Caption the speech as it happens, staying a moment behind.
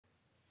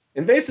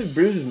Invasive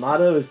Brew's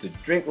motto is to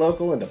drink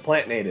local and to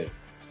plant native.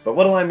 But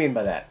what do I mean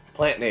by that?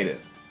 Plant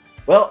native.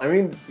 Well, I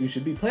mean you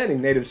should be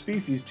planting native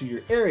species to your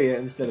area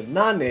instead of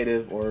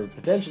non-native or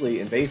potentially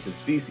invasive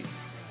species.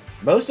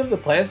 Most of the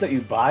plants that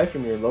you buy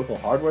from your local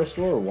hardware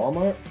store or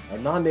Walmart are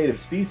non-native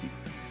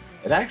species.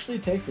 It actually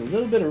takes a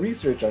little bit of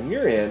research on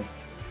your end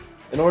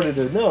in order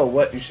to know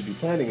what you should be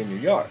planting in your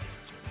yard.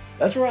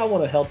 That's where I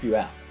want to help you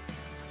out.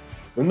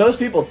 When most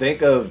people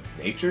think of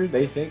nature,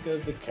 they think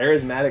of the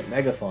charismatic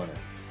megafauna.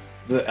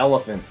 The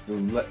elephants,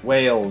 the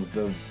whales,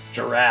 the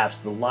giraffes,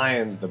 the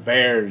lions, the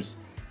bears,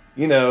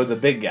 you know, the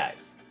big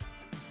guys.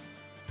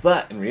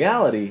 But in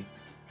reality,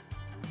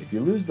 if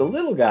you lose the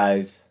little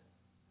guys,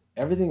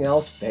 everything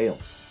else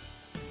fails.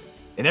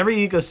 In every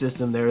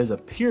ecosystem, there is a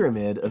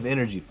pyramid of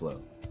energy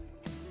flow.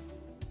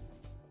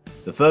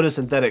 The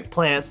photosynthetic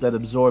plants that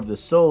absorb the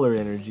solar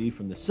energy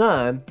from the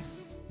sun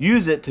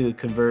use it to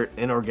convert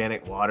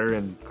inorganic water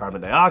and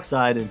carbon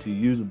dioxide into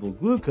usable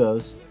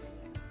glucose,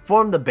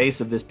 form the base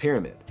of this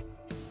pyramid.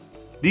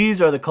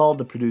 These are called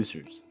the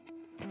producers.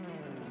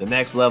 The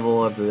next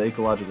level of the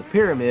ecological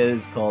pyramid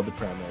is called the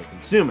primary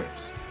consumers,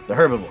 the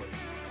herbivores.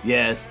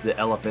 Yes, the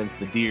elephants,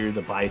 the deer,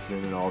 the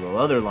bison, and all the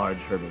other large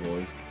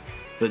herbivores.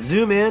 But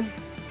zoom in,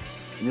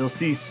 and you'll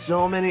see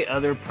so many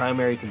other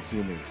primary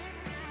consumers.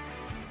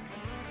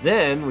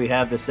 Then we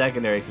have the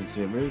secondary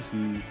consumers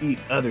who eat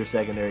other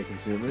secondary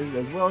consumers,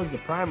 as well as the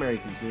primary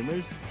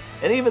consumers,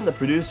 and even the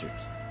producers.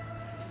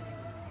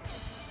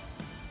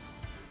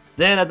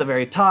 Then at the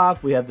very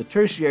top, we have the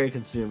tertiary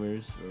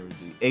consumers, or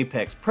the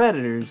apex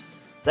predators,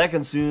 that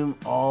consume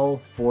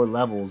all 4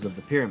 levels of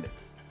the pyramid.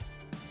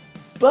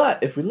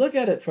 But if we look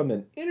at it from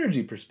an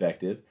energy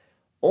perspective,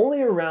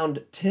 only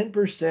around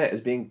 10%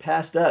 is being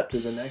passed up to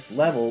the next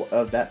level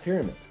of that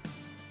pyramid.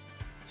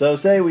 So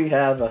say we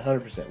have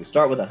 100%. We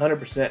start with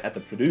 100% at the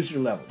producer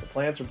level. The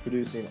plants are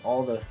producing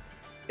all the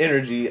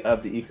energy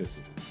of the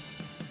ecosystem.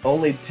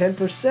 Only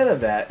 10% of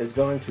that is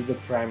going to the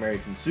primary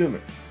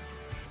consumers.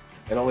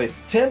 And only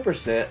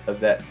 10% of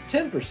that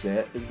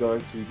 10% is going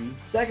to the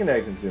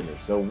secondary consumers.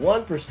 So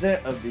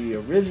 1% of the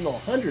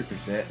original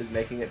 100% is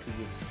making it to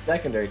the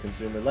secondary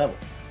consumer level.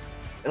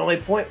 And only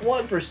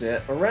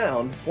 0.1%,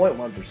 around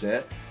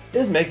 0.1%,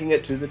 is making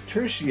it to the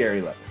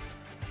tertiary level.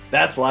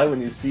 That's why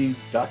when you see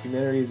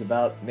documentaries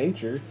about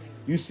nature,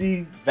 you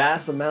see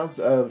vast amounts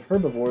of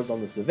herbivores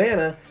on the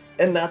savanna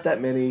and not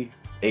that many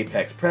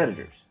apex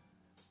predators.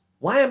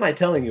 Why am I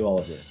telling you all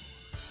of this?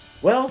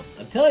 Well,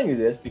 I'm telling you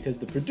this because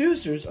the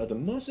producers are the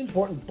most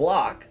important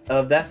block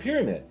of that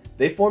pyramid.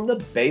 They form the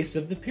base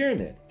of the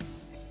pyramid.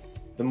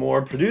 The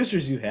more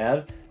producers you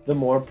have, the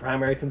more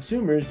primary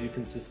consumers you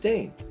can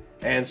sustain,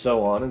 and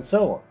so on and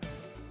so on.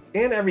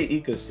 In every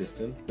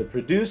ecosystem, the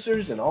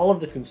producers and all of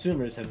the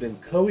consumers have been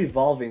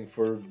co-evolving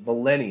for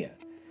millennia,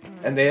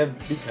 and they have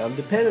become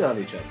dependent on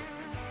each other.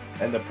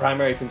 And the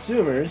primary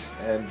consumers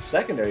and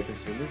secondary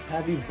consumers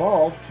have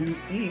evolved to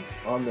eat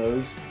on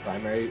those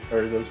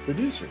those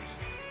producers.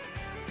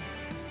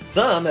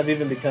 Some have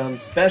even become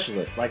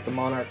specialists, like the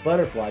monarch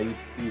butterfly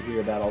you hear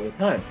about all the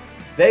time.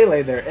 They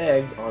lay their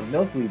eggs on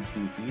milkweed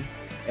species,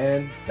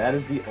 and that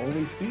is the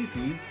only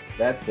species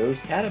that those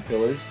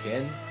caterpillars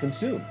can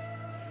consume,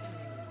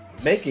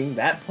 making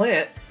that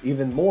plant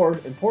even more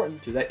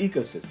important to that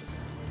ecosystem.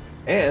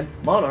 And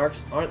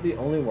monarchs aren't the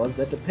only ones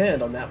that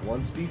depend on that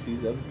one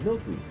species of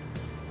milkweed.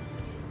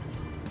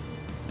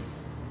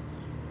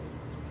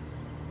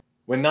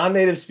 When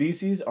non-native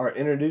species are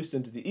introduced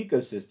into the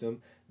ecosystem,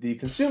 the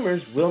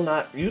consumers will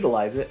not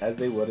utilize it as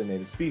they would a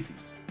native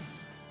species.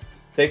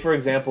 Take for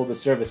example the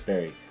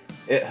serviceberry.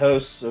 It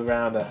hosts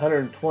around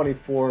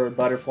 124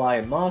 butterfly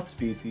and moth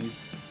species,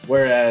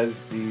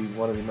 whereas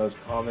one of the most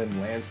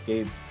common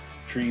landscape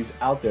trees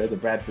out there, the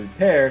Bradford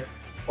pear,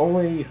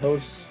 only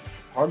hosts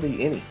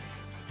hardly any,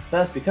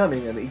 thus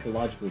becoming an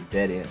ecological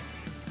dead end.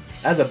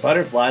 As a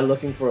butterfly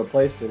looking for a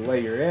place to lay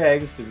your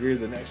eggs to rear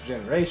the next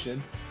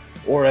generation,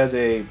 or as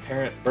a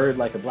parent bird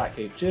like a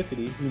black-capped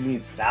chickadee who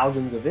needs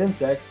thousands of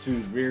insects to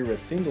rear a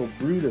single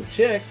brood of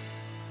chicks,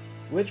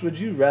 which would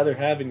you rather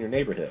have in your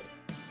neighborhood?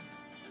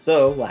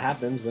 So, what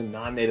happens when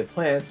non-native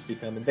plants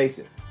become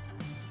invasive?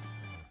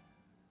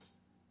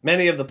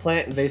 Many of the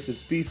plant invasive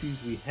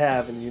species we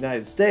have in the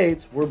United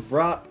States were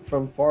brought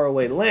from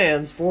faraway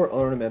lands for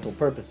ornamental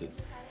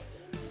purposes.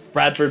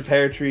 Bradford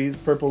pear trees,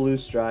 purple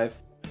loosestrife,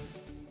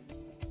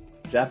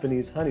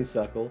 Japanese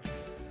honeysuckle,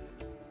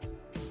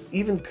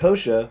 even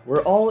kochia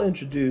were all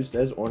introduced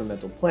as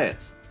ornamental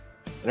plants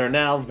and are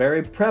now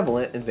very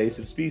prevalent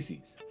invasive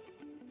species.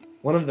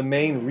 One of the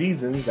main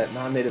reasons that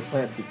non-native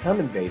plants become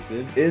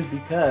invasive is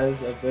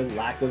because of the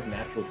lack of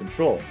natural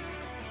control.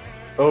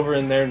 Over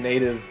in their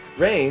native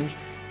range,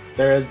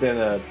 there has been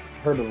a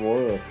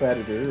herbivore or a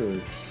predator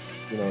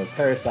or a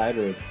parasite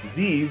or a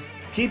disease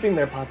keeping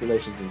their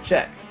populations in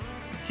check.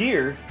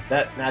 Here,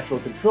 that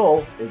natural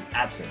control is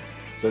absent.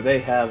 So they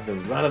have the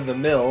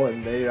run-of-the-mill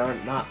and they are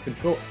not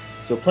controlled.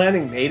 So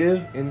planting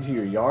native into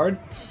your yard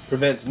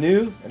prevents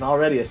new and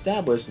already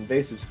established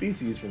invasive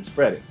species from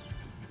spreading.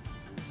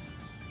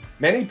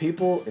 Many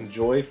people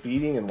enjoy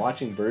feeding and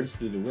watching birds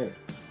through the winter.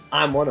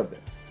 I'm one of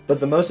them. But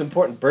the most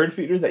important bird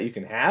feeder that you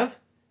can have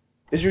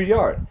is your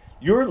yard.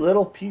 Your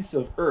little piece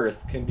of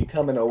earth can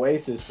become an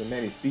oasis for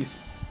many species.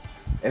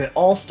 And it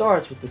all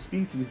starts with the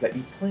species that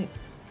you plant.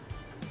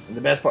 And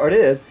the best part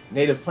is,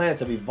 native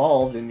plants have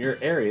evolved in your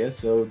area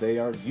so they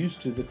are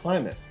used to the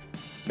climate,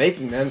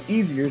 making them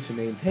easier to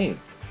maintain.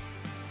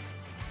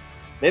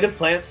 Native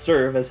plants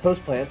serve as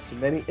host plants to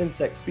many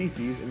insect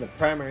species in the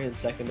primary and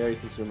secondary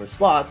consumer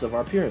slots of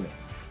our pyramid.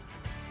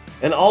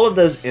 And all of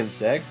those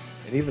insects,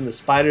 and even the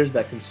spiders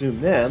that consume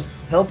them,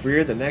 help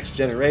rear the next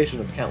generation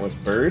of countless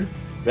bird,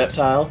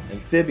 reptile,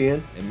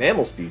 amphibian, and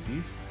mammal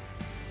species,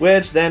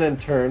 which then in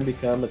turn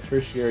become a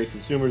tertiary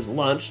consumer's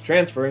lunch,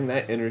 transferring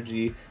that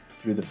energy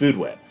through the food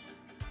web.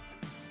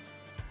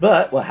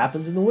 But what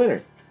happens in the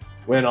winter?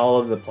 When all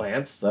of the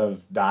plants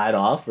have died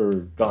off or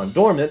gone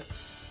dormant,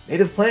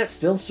 native plants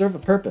still serve a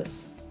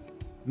purpose.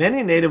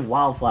 Many native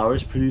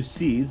wildflowers produce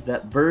seeds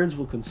that birds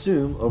will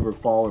consume over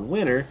fall and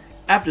winter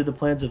after the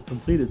plants have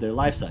completed their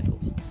life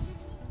cycles.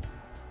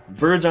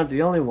 Birds aren't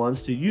the only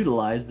ones to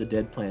utilize the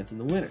dead plants in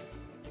the winter.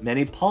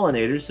 Many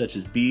pollinators, such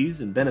as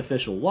bees and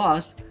beneficial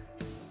wasps,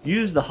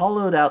 use the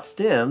hollowed out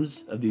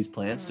stems of these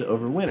plants to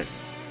overwinter.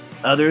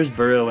 Others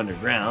burrow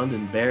underground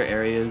in bare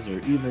areas or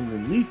even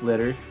in leaf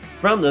litter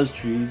from those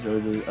trees or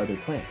the other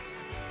plants.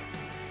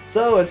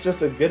 So it's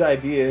just a good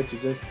idea to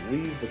just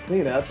leave the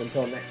cleanup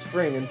until next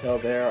spring until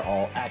they're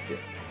all active.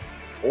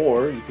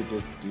 Or you could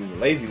just do the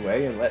lazy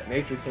way and let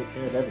nature take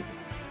care of everything.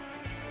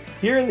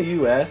 Here in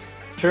the US,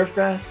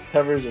 turfgrass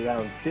covers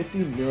around 50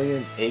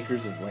 million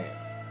acres of land.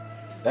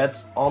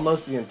 That's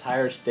almost the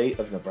entire state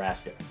of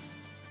Nebraska.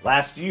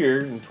 Last year,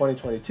 in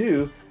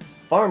 2022,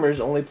 farmers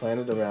only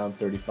planted around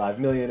 35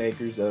 million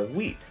acres of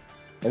wheat.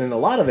 And in a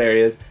lot of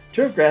areas,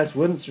 turfgrass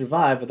wouldn't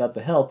survive without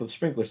the help of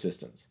sprinkler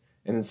systems.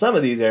 And in some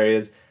of these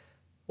areas,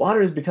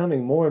 water is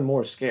becoming more and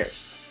more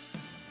scarce.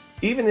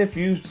 Even if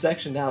you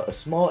sectioned out a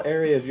small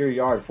area of your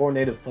yard for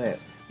native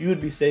plants, you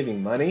would be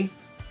saving money,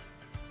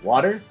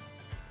 water,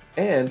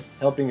 and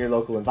helping your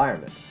local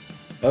environment.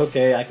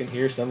 Okay, I can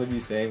hear some of you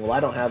saying, well, I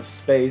don't have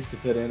space to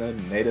put in a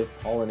native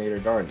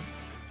pollinator garden.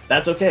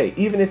 That's okay.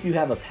 Even if you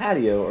have a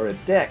patio or a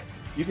deck,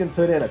 you can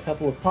put in a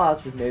couple of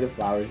pots with native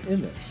flowers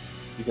in them.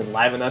 You can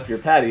liven up your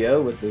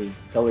patio with the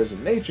colors of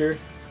nature,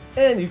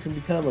 and you can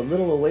become a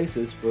little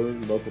oasis for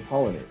local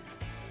pollinators.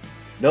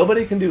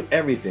 Nobody can do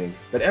everything,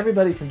 but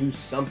everybody can do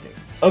something.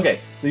 Okay,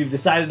 so you've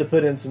decided to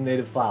put in some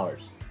native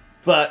flowers,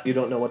 but you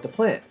don't know what to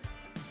plant.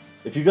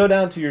 If you go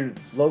down to your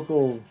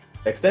local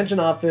extension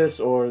office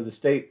or the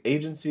state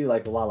agency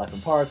like the Wildlife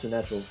and Parks or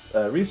Natural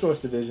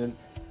Resource Division,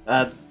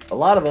 a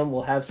lot of them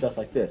will have stuff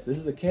like this. This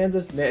is a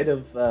Kansas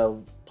native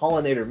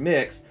pollinator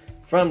mix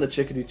from the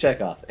Chickadee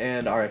Checkoff,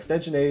 and our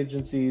extension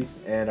agencies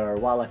and our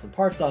Wildlife and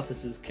Parks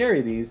offices carry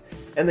these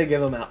and they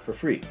give them out for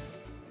free.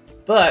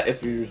 But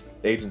if your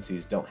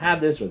agencies don't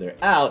have this or they're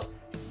out,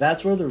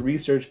 that's where the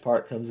research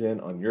part comes in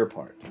on your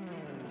part.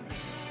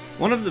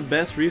 One of the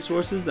best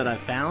resources that I've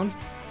found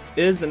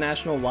is the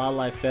National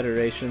Wildlife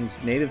Federation's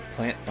Native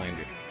Plant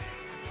Finder.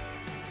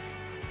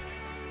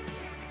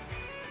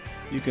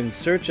 You can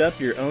search up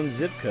your own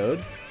zip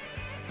code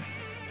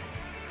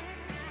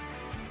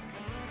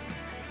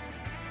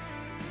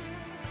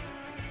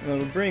and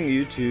it'll bring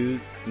you to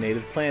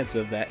native plants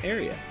of that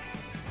area.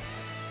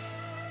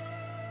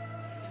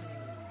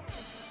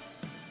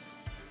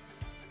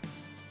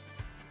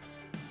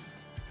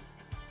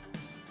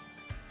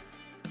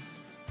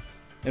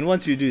 And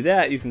once you do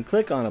that, you can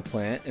click on a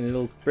plant and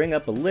it'll bring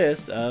up a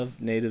list of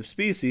native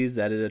species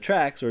that it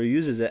attracts or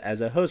uses it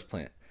as a host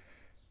plant.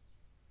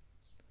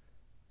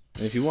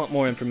 And if you want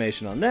more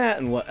information on that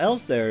and what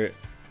else that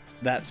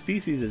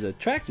species is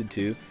attracted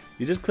to,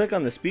 you just click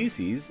on the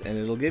species and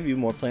it'll give you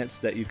more plants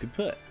that you could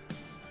put.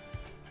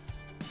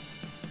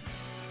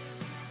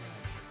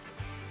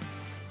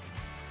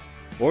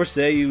 Or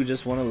say you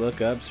just want to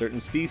look up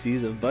certain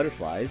species of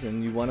butterflies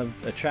and you want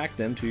to attract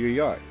them to your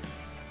yard.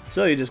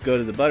 So you just go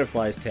to the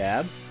butterflies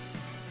tab.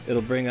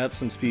 It'll bring up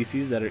some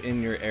species that are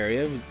in your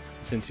area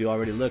since you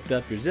already looked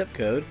up your zip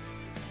code,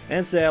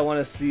 and say I want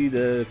to see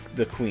the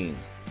queen.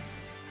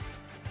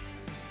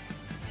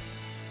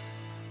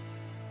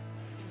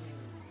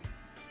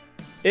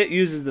 It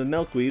uses the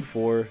milkweed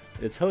for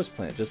its host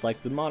plant, just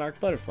like the monarch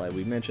butterfly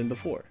we mentioned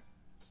before.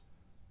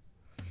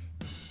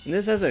 And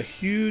this has a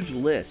huge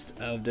list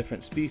of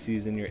different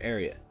species in your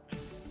area.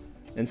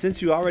 And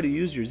since you already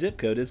used your zip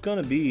code, it's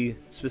going to be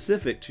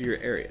specific to your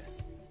area.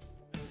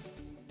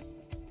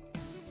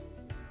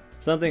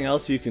 Something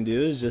else you can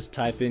do is just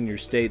type in your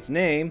state's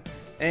name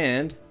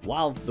and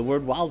the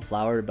word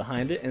wildflower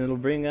behind it, and it'll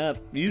bring up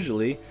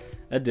usually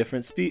a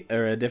different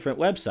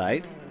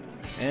website,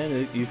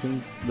 and you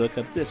can look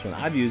up this one.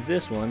 I've used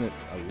this one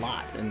a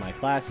lot in my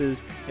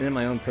classes and in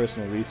my own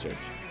personal research.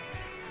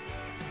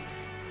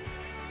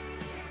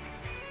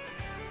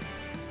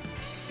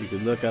 You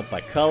could look up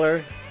by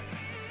color.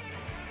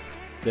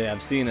 Say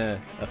I've seen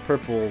a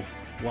purple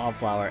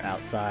wildflower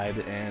outside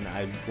and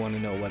I want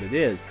to know what it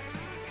is.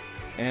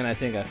 And I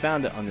think I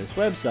found it on this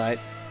website.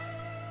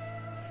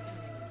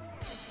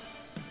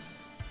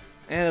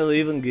 and it'll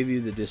even give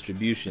you the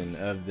distribution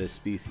of this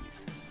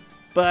species.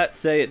 But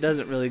say it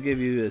doesn't really give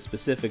you a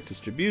specific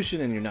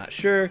distribution and you're not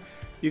sure,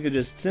 you could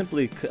just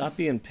simply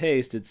copy and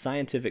paste its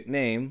scientific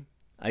name.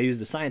 I use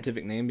the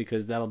scientific name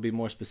because that'll be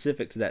more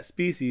specific to that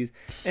species,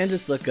 and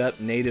just look up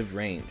native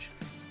range.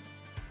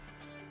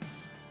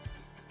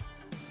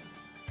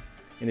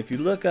 And if you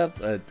look up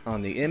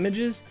on the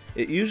images,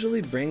 it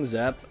usually brings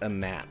up a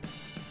map.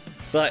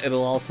 But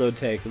it'll also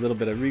take a little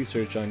bit of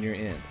research on your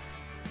end.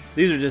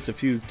 These are just a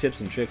few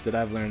tips and tricks that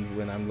I've learned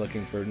when I'm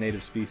looking for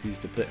native species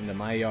to put into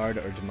my yard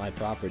or to my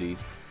properties.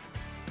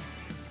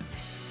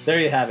 There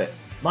you have it.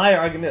 My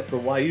argument for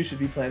why you should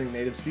be planting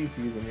native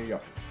species in your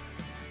yard.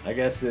 I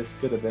guess this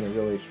could have been a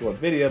really short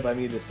video by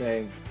me just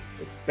saying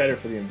it's better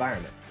for the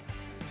environment.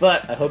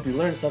 But I hope you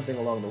learned something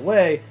along the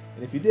way,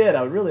 and if you did,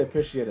 I would really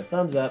appreciate a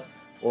thumbs up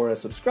or a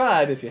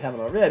subscribe if you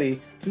haven't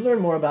already to learn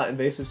more about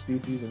invasive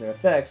species and their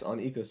effects on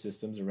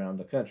ecosystems around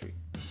the country.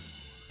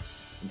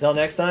 Until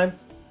next time,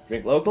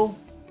 drink local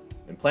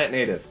and plant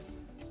native.